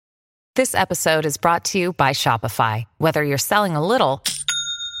This episode is brought to you by Shopify. Whether you're selling a little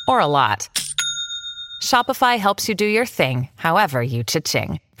or a lot, Shopify helps you do your thing, however you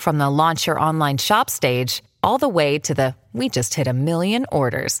cha-ching. From the launch your online shop stage, all the way to the we just hit 1 million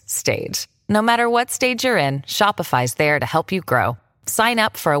orders stage. No matter what stage you're in, Shopify's there to help you grow. Sign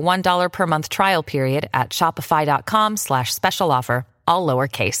up for a $1 per month trial period at shopify.com/special offer, all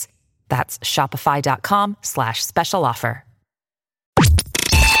lowercase. That's shopify.com/special offer.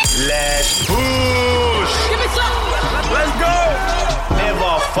 Let's push. Give me some. Let's go.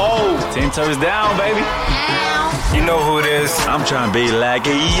 Never fold. 10 toes down, baby. You know who it is. I'm trying to be like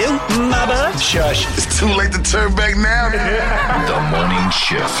you, my bud. Shush. It's too late to turn back now. The Morning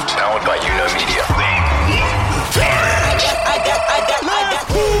Shift. Powered by Media.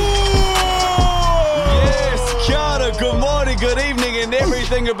 Yes, Kiara, good morning, good evening, and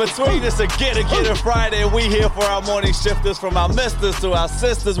everything in between. It's a Get It Friday, and we here for our morning shifters, from our misters to our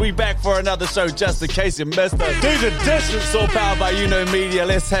sisters. We back for another show, just in case you missed us. These editions so powered by Media.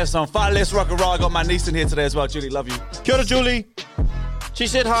 Let's have some fun. Let's rock and roll. I got my niece in here today as well. Julie, love you. Kia ora, Julie. She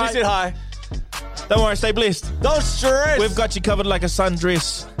said hi. She said hi. Don't worry, stay blessed. Don't stress. We've got you covered like a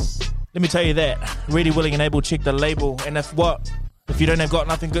sundress. Let me tell you that. Ready, willing, and able. Check the label. And if you don't have got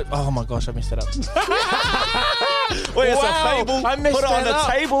nothing good... Oh, my gosh, I messed it up. Wait, it's a fable. I messed Put it on the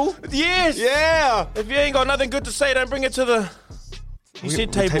up. table. Yes. Yeah. If you ain't got nothing good to say, don't bring it to the... You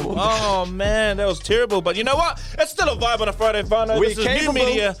said table. Oh, man, that was terrible. But you know what? It's still a vibe on a Friday fun. This is new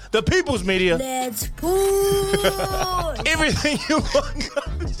media, the people's media. Let's push. Everything you want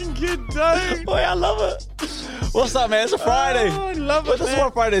can get done. Boy, I love it. What's up, man? It's a Friday. Oh, I love it, This is man.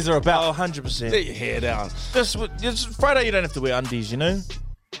 what Fridays are about. Oh, 100%. Get your hair down. Just Friday, you don't have to wear undies, you know?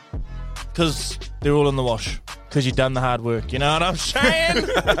 Because they're all in the wash. Because you've done the hard work. You know what I'm saying?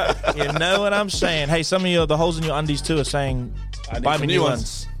 You know what I'm saying? Hey, some of the holes in your undies too are saying, buy me new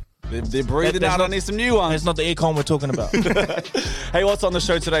ones. They're breathing out. I need some new ones. It's not the aircon we're talking about. Hey, what's on the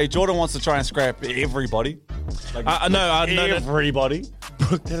show today? Jordan wants to try and scrap everybody. No, everybody.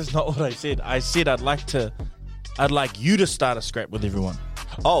 Brooke, that is not what I said. I said I'd like you to start a scrap with everyone.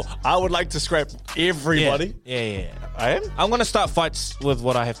 Oh, I would like to scrap everybody. Yeah. I am? I'm going to start fights with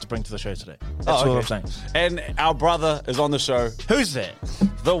what I have to bring to the show today. That's what I'm saying. And our brother is on the show. Who's that?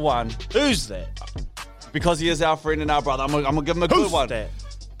 The one. Who's that? Because he is our friend and our brother. I'm going to give him a good one. That?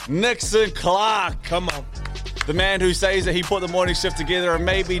 Nixon Clark. Come on. The man who says that he put the morning shift together and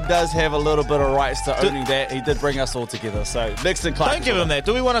maybe does have a little bit of rights to owning that. He did bring us all together. So, Nixon Clark. Don't give him that.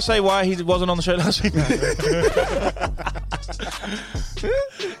 Do we want to say why he wasn't on the show last week?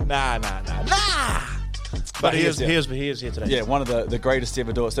 Nah. But he is here today. Yeah, one of the greatest to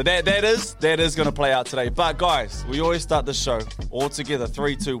ever do it. So that is going to play out today. But guys, we always start the show all together,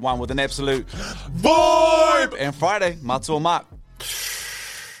 3, 2, 1, with an absolute vibe. And Friday, Matu or Mark.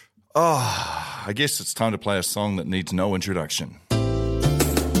 Oh, I guess it's time to play a song that needs no introduction. I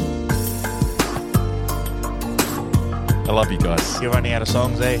love you guys. You're running out of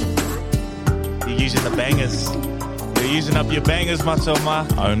songs, eh? You're using the bangers. You're using up your bangers, Matsoma.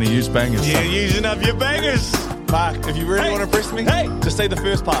 I only use bangers. You're using up your bangers. Mark, if you really want to impress me, just say the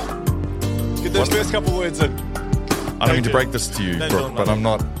first part. Get those first couple words in. I don't mean to break this to you, Brooke, but I'm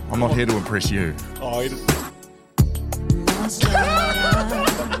not here to impress you. Oh,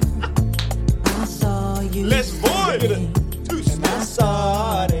 Let's void it.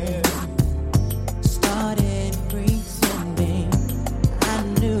 Started recently. I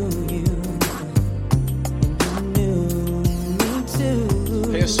knew you, and you knew me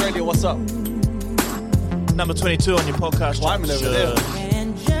too. Hey, Australia, what's up? Number 22 on your podcast. Climbing over there.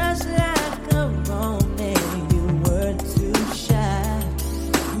 And just like a Roman, you were too shy.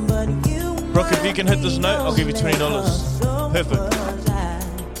 But you Brooke, if you can hit this note, I'll give you $20. Perfect.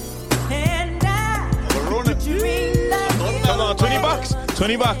 Come on, $20.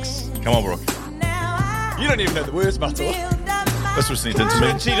 $20. Come on, Brooke. You don't even know the words, Matu. This was sent in to me.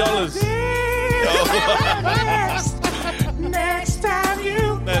 $20. Next time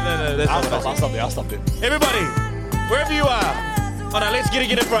you No, that's not what I said. I'll stop there. Everybody, wherever you are, on our Let's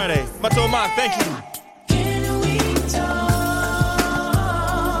Get It Friday. Mato Mark, thank you. Can we talk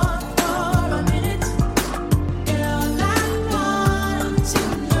for a minute? Girl, I want to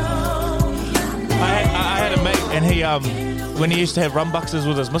know your name. I had a mate, and he when he used to have rum buxers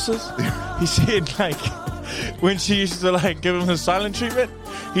with his missus, he said like when she used to like give him the silent treatment,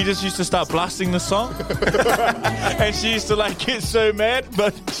 he just used to start blasting the song, and she used to like get so mad,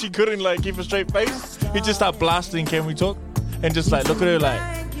 but she couldn't like keep a straight face. He just started blasting "Can We Talk," and just like look at her like,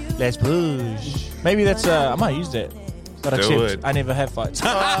 let's push. Maybe that's I might use that, but Do except it. I never have fights.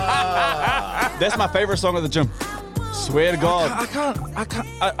 That's my favorite song at the gym. Swear to God. I can't.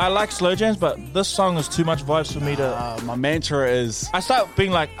 I like slow jams, but this song is too much vibes for me to. My mantra is... I start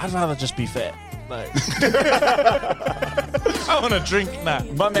being like, I'd rather just be fat. Like, I want to drink now.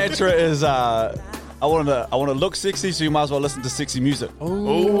 My mantra is... I want to look sexy, so you might as well listen to sexy music.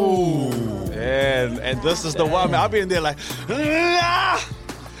 Ooh. And this is the one. Man, I'll be in there like...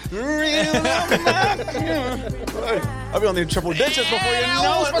 I'll be on the triple digits before you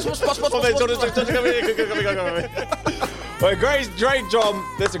know it. Well, great job.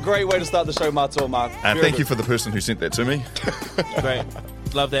 That's a great way to start the show, Mato Mark. And thank you for the person who sent that to me. Great.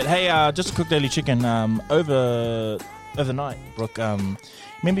 Love that. Hey, just a quick daily chicken. Overnight, Brooke,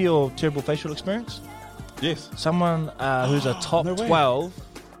 remember your terrible facial experience? Yes. Someone who's a top No way. 12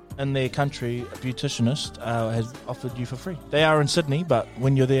 in their country, a beauticianist, has offered you for free. They are in Sydney, but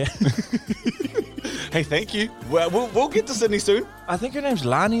when you're there... Hey, thank you. Well, we'll get to Sydney soon. I think her name's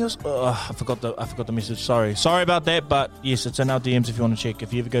Lani or... I forgot the message. Sorry about that, but yes, it's in our DMs if you want to check.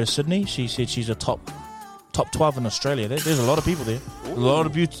 If you ever go to Sydney, she said she's a top 12 in Australia. There's a lot of people there. Ooh. A lot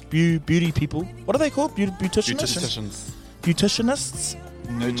of beauty people. What are they called? Beauticianists? Beauticianists?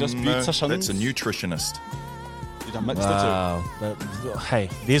 No, just beauticians. That's a nutritionist. You done mixed Wow. Hey,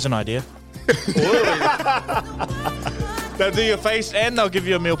 there's an idea. They'll do your face and they'll give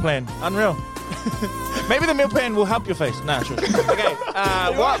you a meal plan. Unreal. Maybe the meal plan will help your face. Nah, sure. Okay.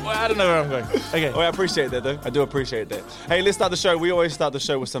 What? I don't know where I'm going. Okay. Oh, I appreciate that, though. I do appreciate that. Hey, let's start the show. We always start the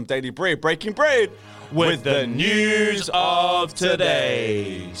show with some daily bread. Breaking bread With the news of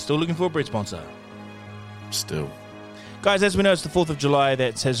today. Still looking for a bread sponsor. Still. Guys, as we know, it's the 4th of July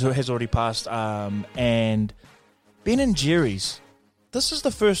that has already passed. And Ben & Jerry's. This is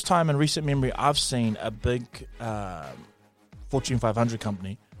the first time in recent memory I've seen a big Fortune 500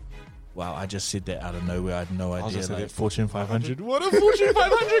 company. Wow, I just said that out of nowhere. I had no idea. Like, Fortune 500. What a Fortune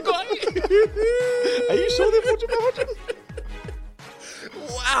 500 guy! Are you sure they're Fortune 500?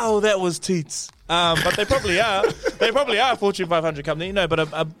 Wow, that was teats. But they probably are. They probably are a Fortune 500 company. No, but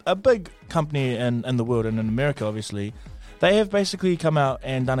a big company in the world and in America, obviously. They have basically come out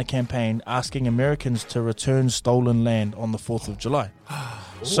and done a campaign asking Americans to return stolen land on the 4th of July.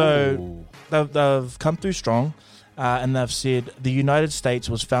 So they've come through strong. And they've said the United States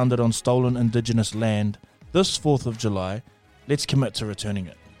was founded on stolen indigenous land. This 4th of July, let's commit to returning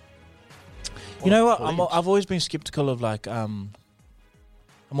it. You know what? I've always been skeptical of like, I'm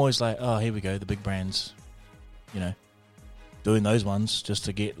always like, oh, here we go, the big brands, you know, doing those ones just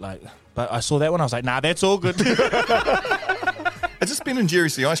to get like. But I saw that one, I was like, nah, that's all good. Is this Ben &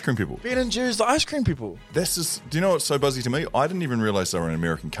 Jerry's the ice cream people? Ben & Jerry's the ice cream people. This is. Do you know what's so buzzy to me? I didn't even realise they were an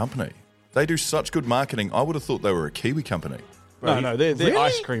American company. They do such good marketing. I would have thought they were a Kiwi company. No, their Really?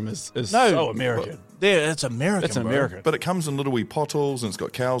 ice cream is so American. It's American. It's bro. American. But it comes in little wee bottles and it's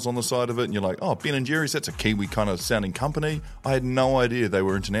got cows on the side of it. And you're like, oh, Ben & Jerry's, that's a Kiwi kind of sounding company. I had no idea they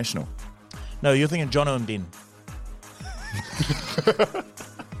were international. No, you're thinking Jono and Ben.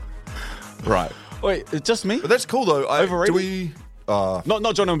 Right. Wait, it's just me? But that's cool, though. Overrated? Do we...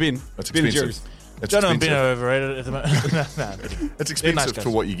 Not John and Ben. That's Ben and expensive. Jerry's. It's Jono and Ben expensive. are overrated at the moment. Nah. It's They're nice expensive guys. for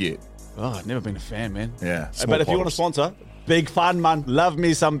what you get. Oh, I've never been a fan, man. Yeah. But small if you want to bottles. sponsor, big fun, man. Love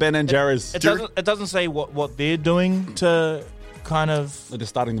me some Ben and Jerry's. It doesn't say what they're doing to kind of They're just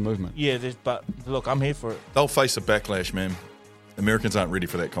starting the movement. but look, I'm here for it. They'll face a backlash, man. Americans aren't ready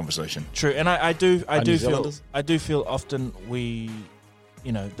for that conversation. True, and I do New feel Zealanders? often we,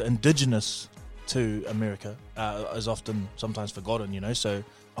 you know, the indigenous to America is often sometimes forgotten. You know, so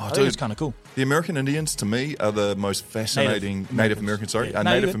I think dude. it's kind of cool. The American Indians, to me, are the most fascinating... Native Americans, sorry. Yeah.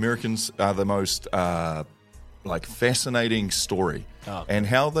 Native Americans are the most, fascinating story. Oh, okay. And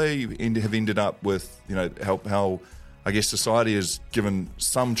how they have ended up with, you know, how I guess society has given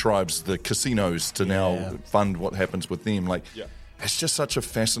some tribes the casinos to now fund what happens with them. Like, it's just such a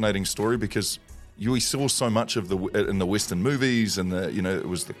fascinating story because we saw so much of in the Western movies and it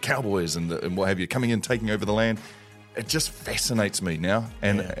was the cowboys and what have you coming in, taking over the land. It just fascinates me now,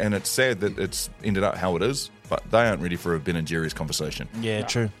 and it's sad that it's ended up how it is. But they aren't ready for a Ben & Jerry's conversation. Yeah,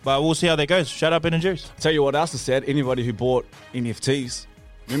 true. But we'll see how that goes. Shout out Ben & Jerry's. Tell you what else is sad. Anybody who bought NFTs.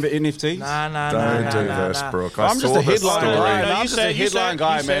 Remember NFTs? Don't do this, Brooke. I'm just a headline story. guy. No, I'm you just say a it, you say headline it,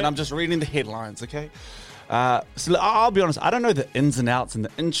 guy, you say man. it. I'm just reading the headlines, okay? So I'll be honest. I don't know the ins and outs and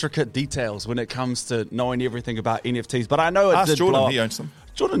the intricate details when it comes to knowing everything about NFTs. But I know it Ask did Jordan, blow up. he owns them.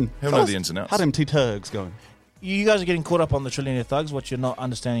 Jordan, He'll tell know us the ins and outs. How them T-Tugs going? You guys are getting caught up on the trillionaire thugs. What you're not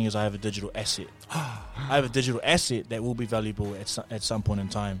understanding is I have a digital asset. I have a digital asset that will be valuable at some point in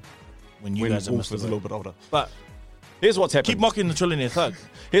time when you guys are Wolf is a Mr. little bit older. But Here's what's happened. keep mocking the trillionaire thug.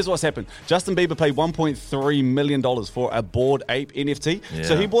 Here's what's happened. Justin Bieber paid $1.3 million for a Bored Ape NFT. Yeah.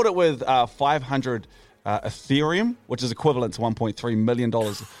 So he bought it with 500 Ethereum, which is equivalent to $1.3 million.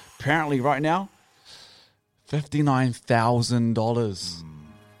 Apparently, right now, $59,000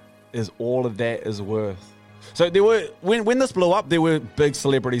 is all of that is worth. So there were when this blew up, there were big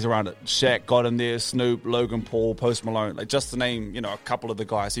celebrities around it. Shaq got in there, Snoop, Logan Paul, Post Malone, like just to name, a couple of the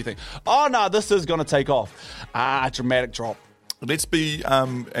guys. So you think, oh no, this is going to take off. Dramatic drop. Let's be,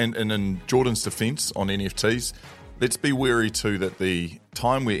 and in Jordan's defense on NFTs, let's be wary too that the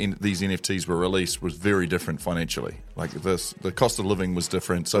time where these NFTs were released was very different financially. Like the cost of living was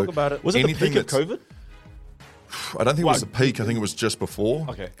different. So Talk about it. Was it the peak of COVID? I don't think it was the peak. I think it was just before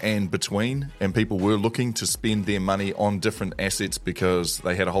and between. And people were looking to spend their money on different assets because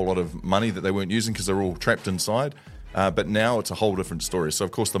they had a whole lot of money that they weren't using because they're all trapped inside. But now it's a whole different story. So,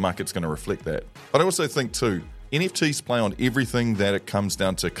 of course, the market's going to reflect that. But I also think, too, NFTs play on everything that it comes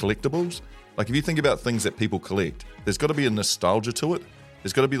down to collectibles. Like, if you think about things that people collect, there's got to be a nostalgia to it.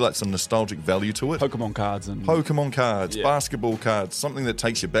 There's got to be like some nostalgic value to it. Pokemon cards, basketball cards, something that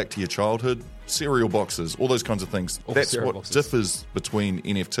takes you back to your childhood, cereal boxes, all those kinds of things. That's what boxes differs between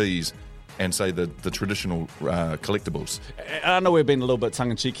NFTs and, say, the traditional collectibles. I know we've been a little bit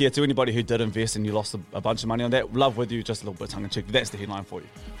tongue-in-cheek here. To anybody who did invest and you lost a bunch of money on that, love with you, just a little bit tongue-in-cheek. That's the headline for you.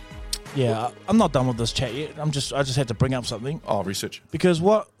 Yeah, I'm not done with this chat yet. I just had to bring up something. Oh, research. Because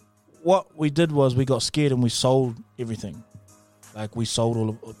what we did was we got scared and we sold everything. Like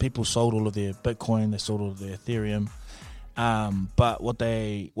people sold all of their Bitcoin, they sold all of their Ethereum. But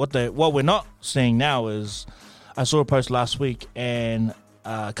what we're not seeing now is, I saw a post last week, and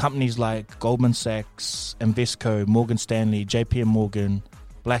companies like Goldman Sachs, Invesco, Morgan Stanley, JP Morgan,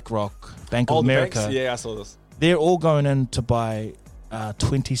 BlackRock, Bank of America. Banks? Yeah, I saw this. They're all going in to buy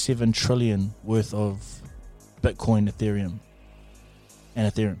 27 trillion worth of Bitcoin, Ethereum.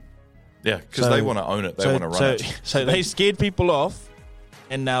 Yeah, because they want to own it. They want to run it. So they scared people off,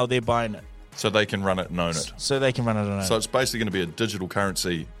 and now they're buying it. So they can run it and own it. So they can run it and own it. So it's basically going to be a digital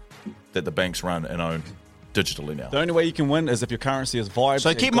currency that the banks run and own digitally now. The only way you can win is if your currency is vibes.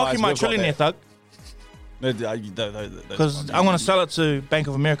 So keep mocking my trillionaire, thug. Because I'm going to sell it to Bank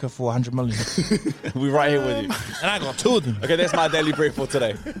of America for 100 million. We're right here with you. And I got two of them. Okay, that's my daily brief for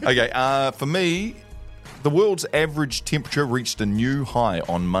today. Okay, for me, the world's average temperature reached a new high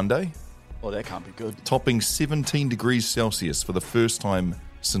on Monday. Oh, that can't be good. Topping 17 degrees Celsius for the first time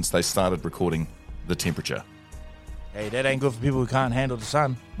since they started recording the temperature. Hey, that ain't good for people who can't handle the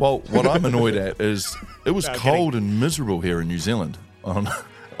sun. Well, what I'm annoyed at is it was cold and miserable here in New Zealand on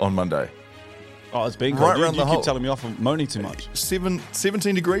Monday. Oh, it's been cold. Right around you the keep whole, telling me off for moaning too much.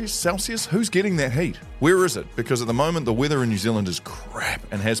 17 degrees Celsius? Who's getting that heat? Where is it? Because at the moment, the weather in New Zealand is crap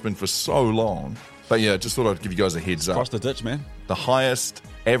and has been for so long. But yeah, just thought I'd give you guys a heads up. Cross the ditch, man. The highest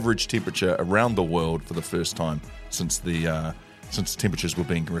average temperature around the world for the first time since temperatures were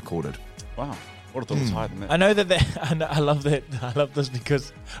being recorded. Wow. What a thought it was higher than that. I know that. I love that. I love this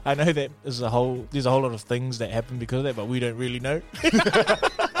because I know that there's a whole lot of things that happen because of that, but we don't really know.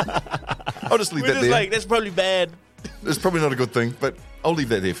 I'll just leave that there. Like, that's probably bad. It's probably not a good thing, but I'll leave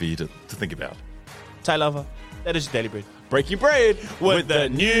that there for you to think about. Tay Lover, that is your daily bread. Breaking bread with the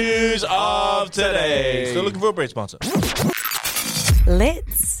news of today. Still looking for a bread sponsor.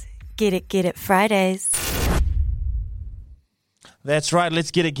 Let's get it Fridays. That's right.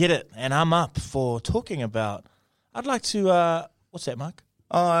 Let's get it. And I'm up for talking about. I'd like to. What's that, Mark?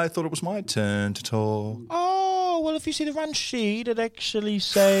 I thought it was my turn to talk. Oh, well, if you see the run sheet, it actually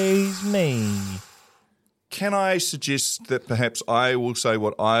says me. Can I suggest that perhaps I will say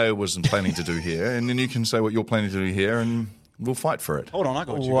what I wasn't planning to do here, and then you can say what you're planning to do here, and we'll fight for it. Hold on, I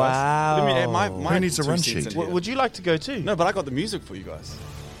got you Wow. guys. Let me add my Who needs a 2 run cents sheet? in here. Would you like to go too? No, but I got the music for you guys.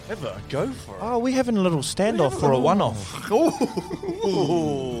 Have a go for it. Oh, we're having a little standoff for a one-off.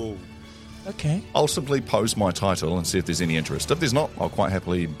 Ooh. Okay. I'll simply post my title and see if there's any interest. If there's not, I'll quite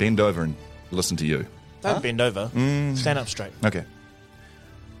happily bend over and listen to you. Don't bend over. Stand up straight. Okay.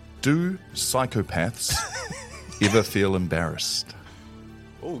 Do psychopaths ever feel embarrassed?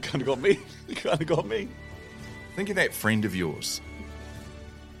 Oh, kind of got me. Kind of got me. Think of that friend of yours.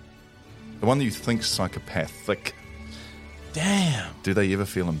 The one that you think's psychopathic. Damn. Do they ever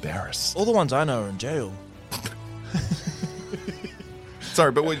feel embarrassed? All the ones I know are in jail.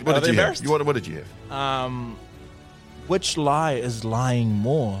 Sorry, but what did you have? embarrassed? What did you have? Which lie is lying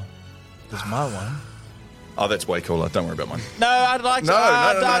more? Is my one. Oh, that's way cooler. Don't worry about mine. No, I'd like to.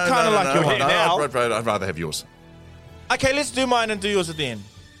 I kind of like your one. now. I'd rather have yours. Okay, let's do mine and do yours at the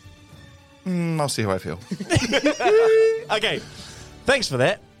end. I'll see how I feel. Okay, thanks for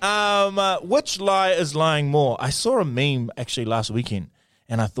that. Which lie is lying more? I saw a meme actually last weekend,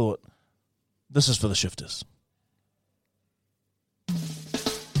 and I thought, this is for the shifters.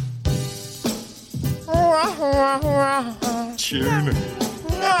 Tune.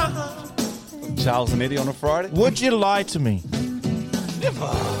 Charles and Eddie on a Friday. Would you lie to me?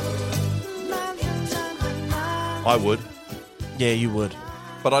 I would, Yeah, you would.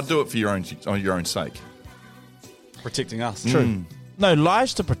 but I'd do it for your own sake. Protecting us. True. No,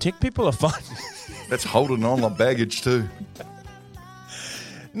 lies to protect people are fine. That's holding on like baggage too.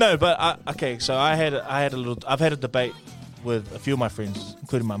 No, but okay. So I've had a debate with a few of my friends,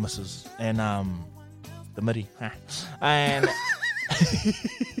 including my missus and the midi, and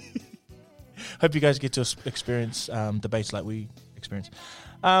hope you guys get to experience debates like we experience.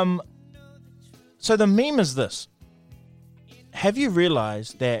 So the meme is this: have you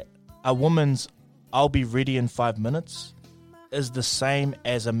realized that a woman's "I'll be ready in 5 minutes" is the same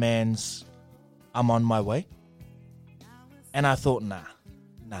as a man's "I'm on my way"? And I thought, nah,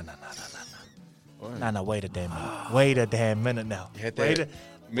 wait a damn minute. Wait a damn minute now. had Wait that.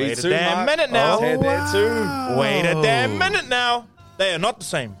 a Me too, damn Mark. minute now. I had that too. Wait a damn minute now. They are not the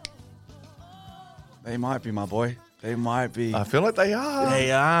same. They might be, my boy. They might be. I feel like they are.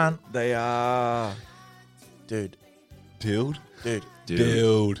 They aren't. They are. Dude. Dude.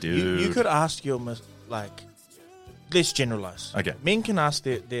 Dude. You could ask your, let's generalize. Okay. Men can ask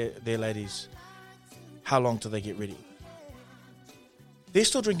their ladies, how long till they get ready? They're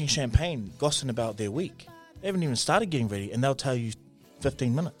still drinking champagne, gossiping about their week. They haven't even started getting ready, and they'll tell you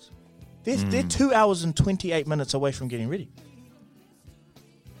 15 minutes. They're 2 hours and 28 minutes away from getting ready.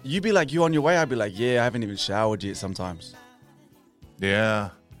 You'd be like, you on your way? I'd be like, yeah, I haven't even showered yet sometimes. Yeah.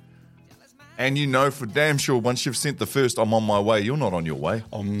 And you know for damn sure once you've sent the first "I'm on my way," you're not on your way.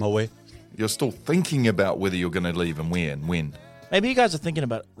 On my way. You're still thinking about whether you're going to leave and when. Maybe you guys are thinking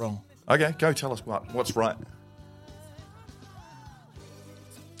about it wrong. Okay, go tell us what's right.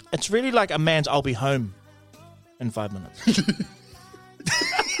 It's really like a man's "I'll be home in 5 minutes."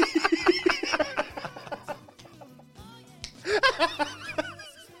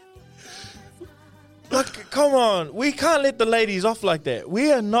 Look, come on. We can't let the ladies off like that.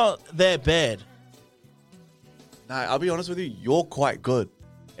 We are not that bad. Nah, I'll be honest with you. You're quite good.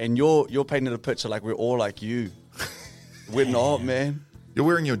 And you're painting a picture like we're all like you. We're not, man. You're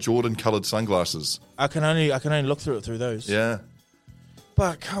wearing your Jordan-coloured sunglasses. I can only look through those. Yeah.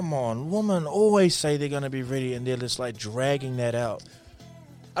 But come on, women always say they're going to be ready and they're just like dragging that out.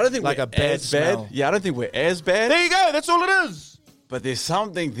 I don't think Like we're a bad as bad. smell. Yeah, I don't think we're as bad. There you go. That's all it is. But there's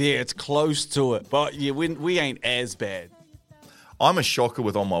something there. It's close to it. But yeah, we ain't as bad. I'm a shocker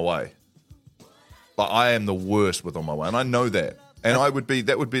with "on my way." Like, I am the worst with "on my way," and I know that. And that would be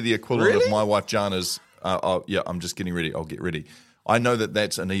the equivalent Really? of my wife Jana's. Yeah, I'm just getting ready. I'll get ready. I know that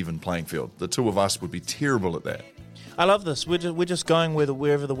that's an even playing field. The two of us would be terrible at that. I love this. We're just going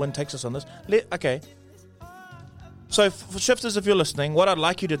wherever the wind takes us on this. Okay. So for shifters, if you're listening, what I'd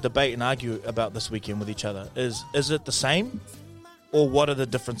like you to debate and argue about this weekend with each other is it the same, or what are the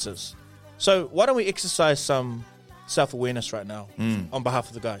differences? So why don't we exercise some self-awareness right now on behalf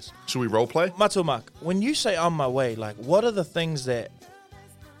of the guys? Should we role play? Matu Mark, when you say "on my way," like what are the things that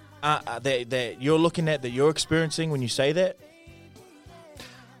that you're looking at, that you're experiencing when you say that?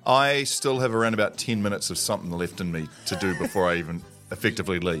 I still have around about 10 minutes of something left in me to do before I even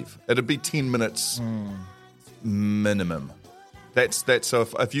effectively leave. It'd be 10 minutes minimum. That's so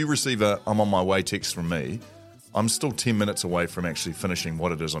if you receive a "I'm on my way" text from me, I'm still 10 minutes away from actually finishing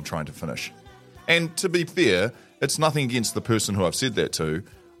what it is I'm trying to finish. And to be fair, it's nothing against the person who I've said that to.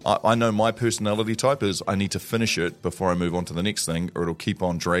 I know my personality type is I need to finish it before I move on to the next thing, or it'll keep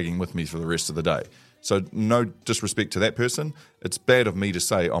on dragging with me for the rest of the day. So no disrespect to that person. It's bad of me to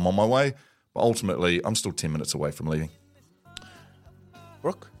say I'm on my way, but ultimately I'm still 10 minutes away from leaving.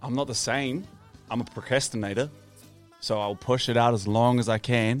 Brooke, I'm not the same. I'm a procrastinator. So I'll push it out as long as I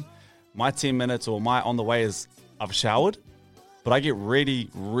can. My 10 minutes or my on the way is I've showered, but I get ready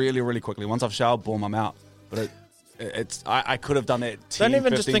really, really quickly. Once I've showered, boom, I'm out. But I could have done that 10, Don't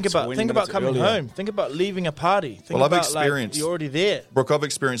even 15, just think about 20 coming minutes earlier. home. Think about leaving a party. Think Well, I've about, experienced- you're already there. Brooke, I've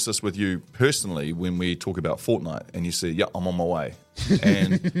experienced this with you personally when we talk about Fortnite and you say, yeah, I'm on my way.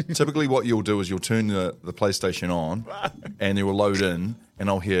 And typically what you'll do is you'll turn the PlayStation on and it will load in and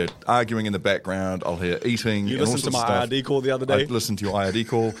I'll hear arguing in the background. I'll hear eating. You and all listened to sorts my of stuff. IRD call the other day? I listened to your IRD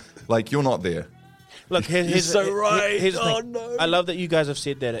call. Like, you're not there. Look, here's so right. Here's the Oh, thing. no. I love that you guys have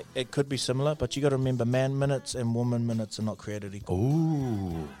said that it could be similar, but you got to remember, man minutes and woman minutes are not created equal.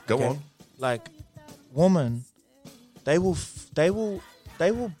 Ooh. Go Okay? on. Like, woman, they will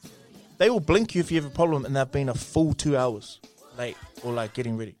blink you if you have a problem, and they've been a full 2 hours late or like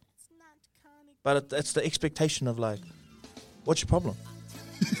getting ready. But it's the expectation of like, what's your problem?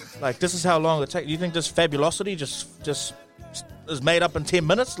 Like, this is how long it takes. You think this fabulosity just is made up in 10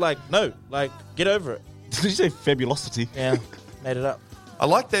 minutes? Like, no. Like, get over it. Did you say fabulosity? Yeah, made it up. I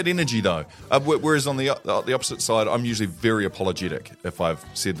like that energy though. Whereas on the opposite side, I'm usually very apologetic if I've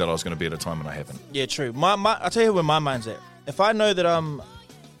said that I was going to be at a time and I haven't. Yeah, true. I'll tell you where my mind's at. If I know that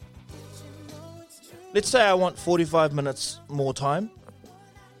let's say I want 45 minutes more time.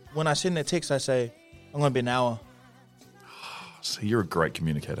 When I send that text, I say, I'm going to be an hour. So you're a great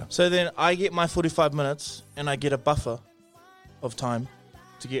communicator. So then I get my 45 minutes and I get a buffer of time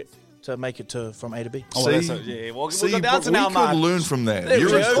to make it from A to B. Oh, See, we'll see, go down to we now, could Mark. learn from that. Yeah,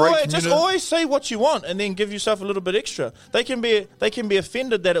 You're a great just communicator. always say what you want and then give yourself a little bit extra. They can be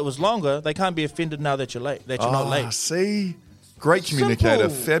offended that it was longer. They can't be offended now that you're late. That you're not late. See? Great communicator,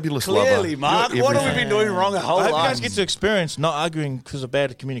 Simple. fabulous Clearly, lover. Mark. You're What have we everything. been doing wrong our whole I hope you lives? guys get to experience not arguing because of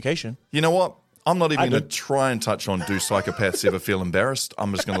bad communication. You know what? I'm not even I going to do. try and touch on do psychopaths ever feel embarrassed.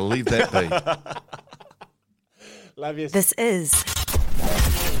 I'm just going to leave that be. Love you. This is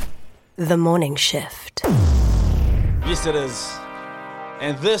The Morning Shift. Yes, it is.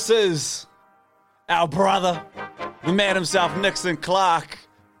 And this is our brother, the man himself, Nixon Clark.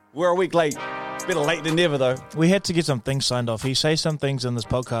 We're a week late. Better late than never, though. We had to get some things signed off. He says some things in this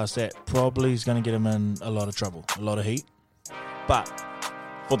podcast that probably is going to get him in a lot of trouble, a lot of heat. But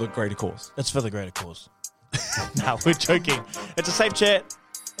For the greater cause. it's for the greater cause. No, we're joking. It's a safe chat.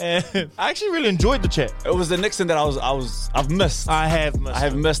 And I actually really enjoyed the chat. It was the Nixon that I've missed. I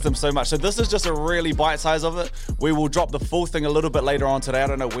have missed him so much. So this is just a really bite size of it. We will drop the full thing a little bit later on today. I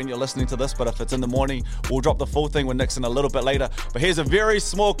don't know when you're listening to this, but if it's in the morning, we'll drop the full thing with Nixon a little bit later. But here's a very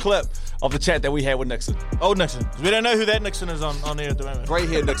small clip of the chat that we had with Nixon. Old Nixon. We don't know who that Nixon is on here at the moment. Grey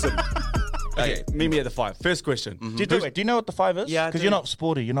hair Nixon. Okay, meet me at the 5. First question. Do you know what the 5 is? Yeah, I Because do. you're not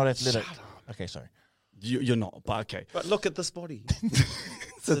sporty. You're not athletic. Okay, sorry. You're not, but okay. But look at this body.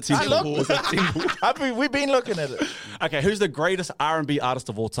 It's a temple. We've been looking at it. Okay, who's the greatest R&B artist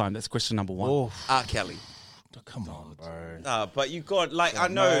of all time? That's question number 1. Oh, R. Kelly. come on, bro. But you got, like, I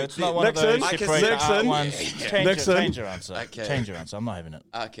know. No, it's not one Nixon, of those I can separate see- art Nixon. ones. Nixon. Change your answer. Okay. Change your answer. I'm not having it.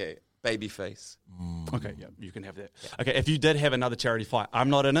 Okay, Babyface. Okay, yeah, you can have that. Okay, if you did have another charity fight, I'm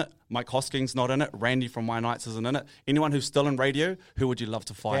not in it. Mike Hosking's not in it. Randy from My Nights isn't in it. Anyone who's still in radio, who would you love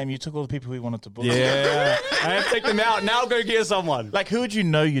to fight? Damn, you took all the people we wanted to bully. Yeah, I have to take them out. Now go get someone. Like, who would you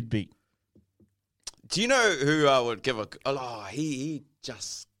know you'd beat? Do you know who I would give a... Oh, he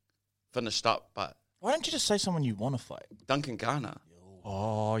just finished up, but Why don't you just say someone you want to fight? Duncan Garner.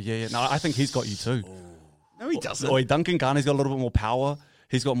 Oh yeah. No, I think he's got you too. No, he doesn't. Oh, Duncan Garner's got a little bit more power.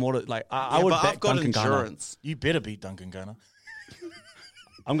 He's got more to, like. I Yeah, would but back I've got Duncan Garner. endurance. You better beat Duncan Gunner.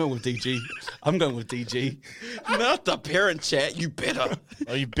 I'm going with DG. I'm going with DG. Not the parent chat. You better.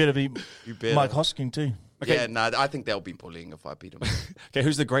 Oh, you better beat better. Mike Hosking too. Okay. Yeah, no, I think they'll be bullying if I beat him. Okay,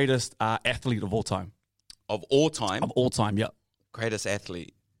 who's the greatest athlete of all time? Of all time, Of all time, yep. greatest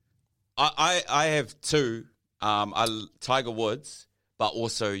athlete. I have two. Tiger Woods, but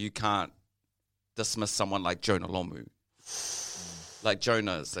also you can't dismiss someone like Jonah Lomu. Like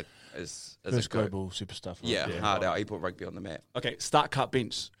Jonah is a First goat. global superstar. For Yeah, us. hard out. He put rugby on the map. Okay, start cut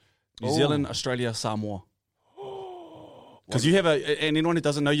bench. New Zealand, Australia, Samoa. Because you have and anyone who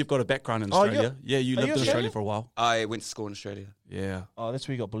doesn't know, you've got a background in Oh, Australia. Yeah, you Are lived you in Australia Australian? for a while. I went to school in Australia. Yeah. Oh, that's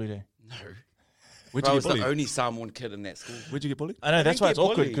where you got bullied. Eh? No. Where'd I you was get the bullied? only Samoan kid in that school. Where'd you get bullied? I know that's didn't why it's get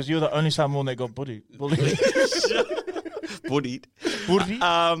awkward bullied. because you're the only Samoan that got bullied. Bullied. Bullied. Booty.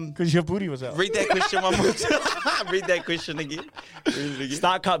 Because your booty was out. Read that question one more time. Read that question again. Read it again.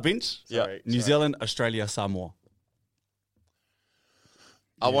 Start cut bench. Yeah. New Zealand, Australia, Samoa.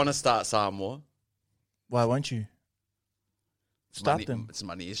 I want to start Samoa. Why won't you? Start Money, them. It's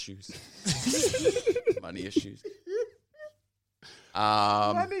money issues. Money issues.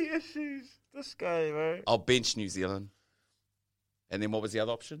 issues. This guy, bro. I'll bench New Zealand. And then what was the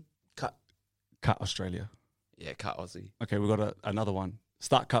other option? Cut Australia. Yeah, cut Aussie. Okay, we've got another one.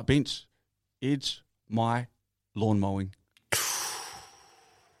 Start cut bench. Edge, my lawn mowing.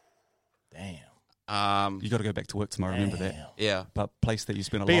 Damn. You got to go back to work tomorrow. Remember that. Yeah. But place that you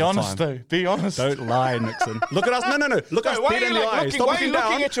spend a Be lot honest, of time. though. Be honest. Don't lie, Nixon. Look at us. No. Look us Why dead are in you the like eyes. looking, Stop why are you looking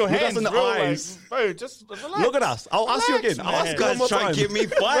looking down. at your Look hands? us in the real, eyes. Like, bro, just relax. Look at us. I'll ask you again. I'll ask you one more Try time. and get me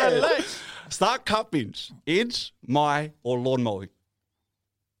fired. Relax. Start cut bench. Edge, my, or lawn mowing.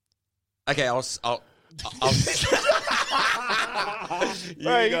 Okay, I'll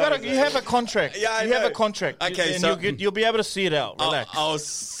Bro, you have a contract. Yeah, I you have know. a contract. Okay, and so- you'll be able to see it out. Relax.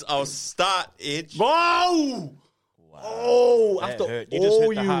 I'll start Edge. Whoa! Oh, That after hurt. You just all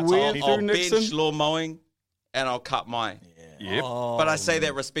hit the you hearts of went people. through, I'll Nixon. bench lawn mowing and I'll cut mine. Yep. But I say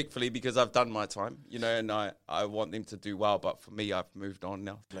that respectfully because I've done my time, you know, and I want them to do well. But for me, I've moved on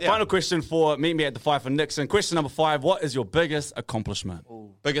now. Final question for Meet Me at the 5 for Nixon. Question number 5, what is your biggest accomplishment?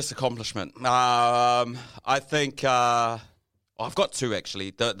 Biggest accomplishment. I think I've got 2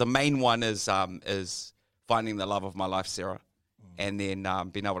 actually. The main one is finding the love of my life, Sarah, and then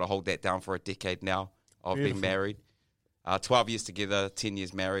being able to hold that down for a decade now of being married. 12 years together, 10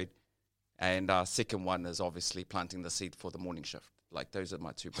 years married. And second one is obviously planting the seed for the morning shift. Like, those are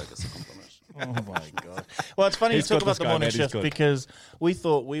my 2 biggest accomplishments. Oh, my God. Well, it's funny you talk about the morning shift because we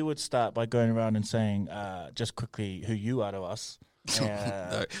thought we would start by going around and saying just quickly who you are to us.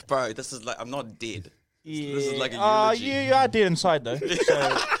 No, bro, this is like, I'm not dead. Yeah. This is like a eulogy. You are dead inside, though.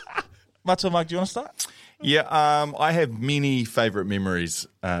 So, Mato Mike, do you want to start? Yeah, I have many favourite memories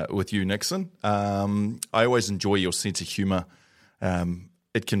with you, Nixon. I always enjoy your sense of humour.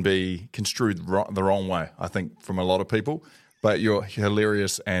 It can be construed the wrong way, I think, from a lot of people. But you're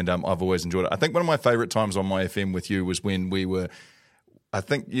hilarious, and I've always enjoyed it. I think one of my favourite times on my FM with you was when I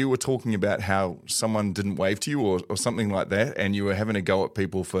think you were talking about how someone didn't wave to you or something like that, and you were having a go at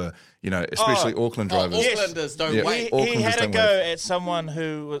people for, especially Auckland drivers. Aucklanders don't wait. He had a go at someone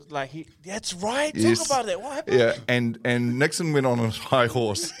who was like, that's right, Yes. talk about that. What happened? Yeah, and Nixon went on a high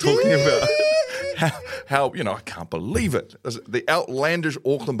horse talking about how I can't believe it. The outlandish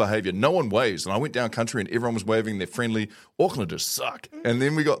Auckland behaviour. No one waves. And I went down country and everyone was waving. They're friendly. Aucklanders suck. And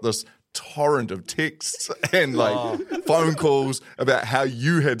then we got this torrent of texts and phone calls about how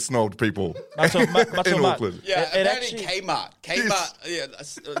you had snogged people in Auckland. Yeah, It apparently actually-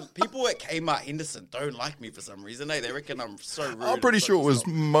 Kmart. People at Kmart Henderson don't like me for some reason. They reckon I'm so rude. I'm pretty sure it was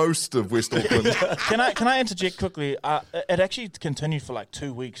most of West Auckland. Can I interject quickly? It actually continued for like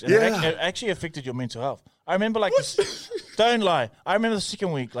 2 weeks, and Yeah. it actually affected your mental health. I remember don't lie. I remember the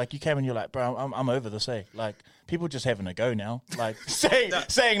second week, like you came and you're like, bro, I'm over this. Like people just having a go now. Like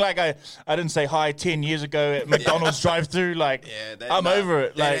saying like I didn't say hi 10 years ago at McDonald's drive-through. Like I'm over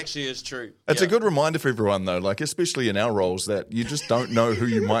it. That Like actually is true. It's a good reminder for everyone, though, like especially in our roles, that you just don't know who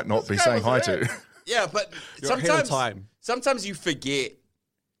you might not be saying hi to. Yeah, but You're ahead of time. sometimes you forget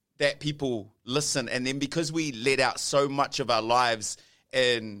that people listen, and then because we let out so much of our lives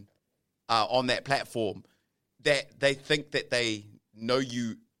in on that platform, that they think that they know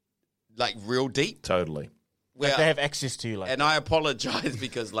you like real deep. Totally. Like they have access to you. Like And I apologize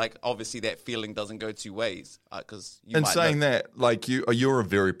because, like, obviously that feeling doesn't go 2 ways. Because And saying that, like you're a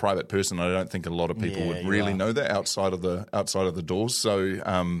very private person. I don't think a lot of people Yeah, would you really are. know that outside of the doors. So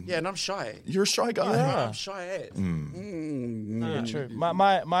yeah, and I'm shy. you're a shy guy. Yeah. I'm shy as. yeah, true.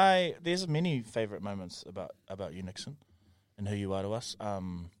 My there's many favorite moments about you, Nixon, and who you are to us.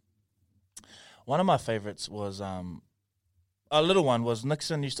 One of my favorites was a little one was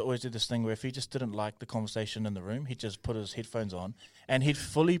Nixon used to always do this thing where if he just didn't like the conversation in the room, he'd just put his headphones on and he'd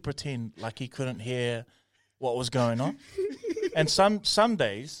fully pretend like he couldn't hear what was going on. And some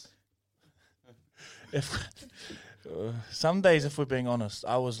days, if we're being honest,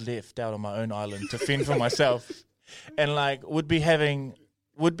 I was left out on my own island to fend for myself, and like would be having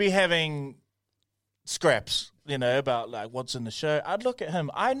scraps, about like what's in the show. I'd look at him.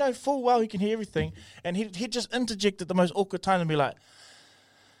 I know full well he can hear everything, and he'd just interject at the most awkward time and be like,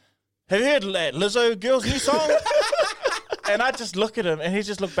 "Have you heard that Lizzo girl's new song?" And I just look at him, and he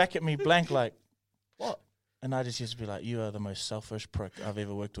just look back at me blank, like, "What?" And I just used to be like, "You are the most selfish prick I've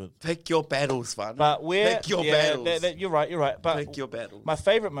ever worked with." Pick your battles, fun. But Pick your battles. You're right. But Pick your battles. my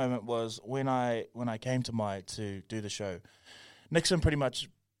favorite moment was when I came to do the show. Nixon pretty much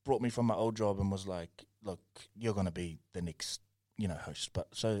brought me from my old job and was like, "Look, you're going to be the next, host." But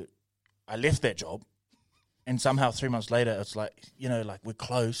so I left that job, and somehow 3 months later, it's like, like we're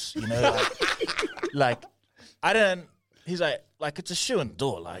close, like I didn't. He's like it's a shoe in the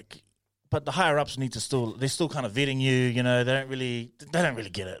door, like. But the higher ups need to they're still kind of vetting you, they don't really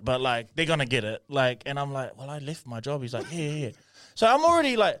get it, but like they're gonna get it, like. And I'm like, well, I left my job. He's like, yeah. So I'm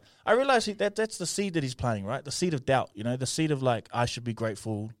already like, I realize that's the seed that he's planting, right? The seed of doubt, the seed of like I should be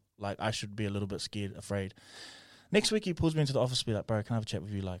grateful, like I should be a little bit scared, afraid. Next week he pulls me into the office, and be like, bro, can I have a chat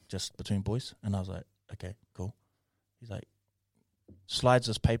with you, like just between boys? And I was like, okay, cool. He's like, slides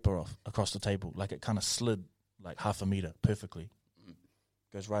this paper off across the table, like it kind of slid like half a meter perfectly,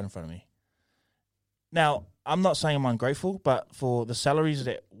 goes right in front of me. Now, I'm not saying I'm ungrateful, but for the salaries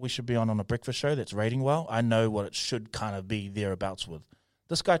that we should be on a breakfast show that's rating well, I know what it should kind of be thereabouts with.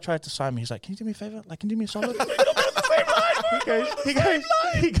 This guy tried to sign me. He's like, "Can you do me a favor? Like, can you do me a solid?" He goes, "Can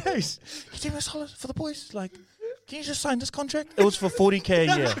you do me a solid for the boys? Like, can you just sign this contract?" It was for $40K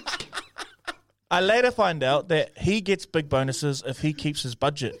a year. I later find out that he gets big bonuses if he keeps his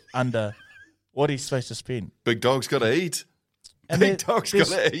budget under what he's supposed to spend. Big dog's got to eat. And Big dog's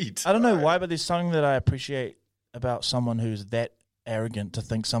gotta eat. I don't know why, but there's something that I appreciate about someone who's that arrogant to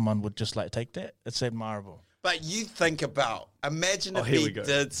think someone would just like take that. It's admirable. But you think about, imagine if here he we go.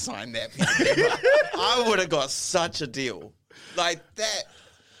 did sign that piece of paper. I would have got such a deal. Like that,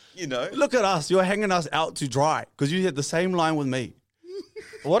 you know. Look at us. You're hanging us out to dry because you had the same line with me.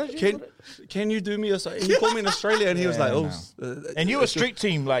 What did you? Can you do me a... He called me in Australia and he was like, And you were street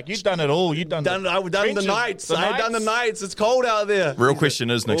team, like you've done it all. You've done. I've done the nights. I had done the nights. It's cold out there. Real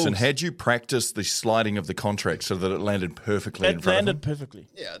question is, Nixon, Oops. had you practiced the sliding of the contract so that it landed perfectly in It front of him? landed perfectly.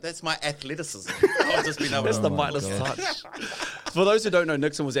 Yeah, that's my athleticism. I've just been able That's to... the Midas touch. For those who don't know,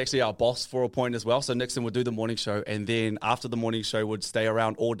 Nixon was actually our boss for a point as well. So Nixon would do the morning show, and then after the morning show would stay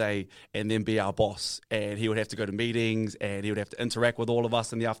around all day and then be our boss. And he would have to go to meetings and he would have to interact with all of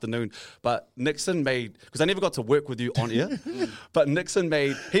us in the afternoon. But Nixon made, because I never got to work with you on air, but Nixon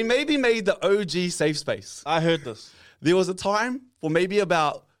maybe made the OG safe space. I heard this. There was a time for maybe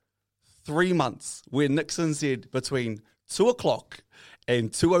about 3 months where Nixon said between 2 o'clock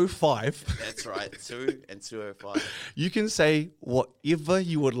and 2:05, That's right, 2 and 2:05. you can say whatever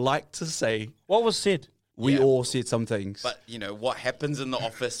you would like to say. What was said? We Yeah. all said some things. But, you know, what happens in the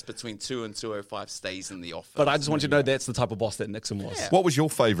office between 2 and 2:05 stays in the office. But I just want you to know that's the type of boss that Nixon was. Yeah. What was your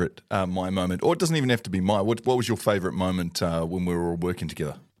favourite my moment? Or it doesn't even have to be my. What was your favourite moment when we were all working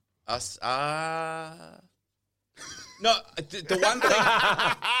together? Us, no, the one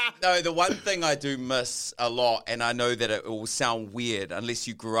thing, the one thing I do miss a lot, and I know that it will sound weird unless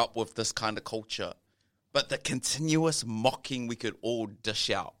you grew up with this kind of culture, but the continuous mocking we could all dish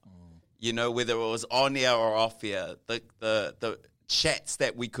out, you know, whether it was on air or off air, the chats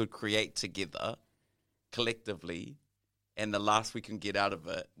that we could create together collectively, and the last we can get out of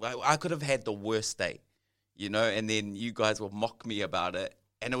it. Well, I could have had the worst day, you know, and then you guys will mock me about it,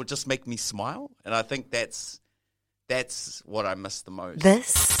 and it would just make me smile, and I think that's what I miss the most.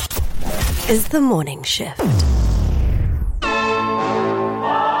 This is the morning shift.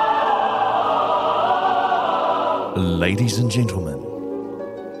 Ladies and gentlemen,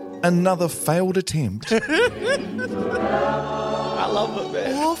 another failed attempt. I love it,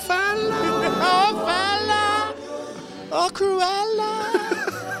 man. Oh, fella. Oh, fella. Oh, Cruella.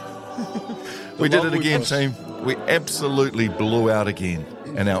 We did it again, team. We absolutely blew out again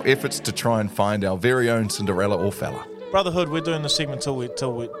in our efforts to try and find our very own Cinderella or fella. Brotherhood, we're doing the segment till we we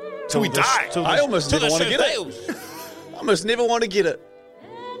this- die. till I this- almost till never the want to show get fails. it. I almost never want to get it.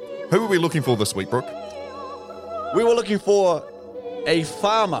 Who are we looking for this week, Brooke? We were looking for a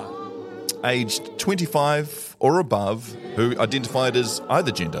farmer. Aged 25 or above, who identified as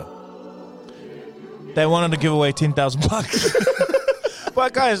either gender. They wanted to give away $10,000.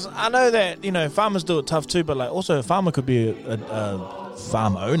 But guys, I know that, you know, farmers do it tough too, but like also a farmer could be a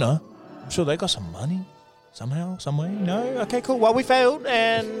farm owner. I'm sure they got some money somehow, some way. No? Okay, cool. Well, we failed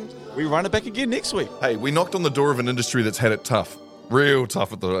and We run it back again next week. Hey, we knocked on the door of an industry that's had it tough. Real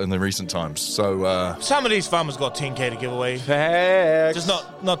tough in the recent times. So, some of these farmers got 10K to give away. Facts. Just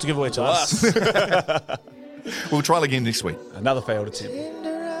not to give away to us. we'll try again next week. Another failed attempt.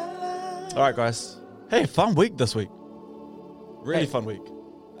 All right, guys. Hey, fun week this week. Really fun week.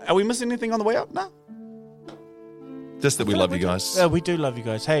 Are we missing anything on the way up? No. Just that we love you guys. Yeah, we do love you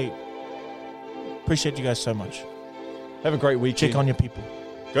guys. Hey, appreciate you guys so much. Have a great weekend. Check on your people.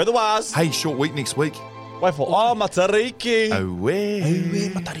 Go the Waz. Hey, short week next week. Wait for Matariki. Owe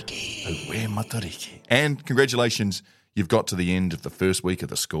Matariki. And congratulations, you've got to the end of the first week of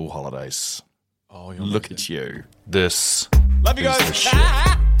the school holidays. Oh, Look at you. This Love you is guys. the shift.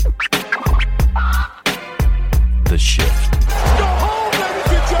 The shift. Go home,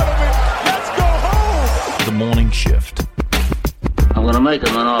 ladies and gentlemen. Let's go home. The morning shift. I'm gonna make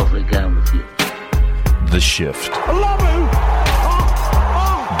him an offer again with you. The shift. I love you.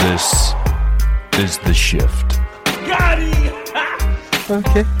 This is the shift. Got him.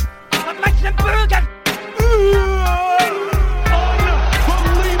 Okay.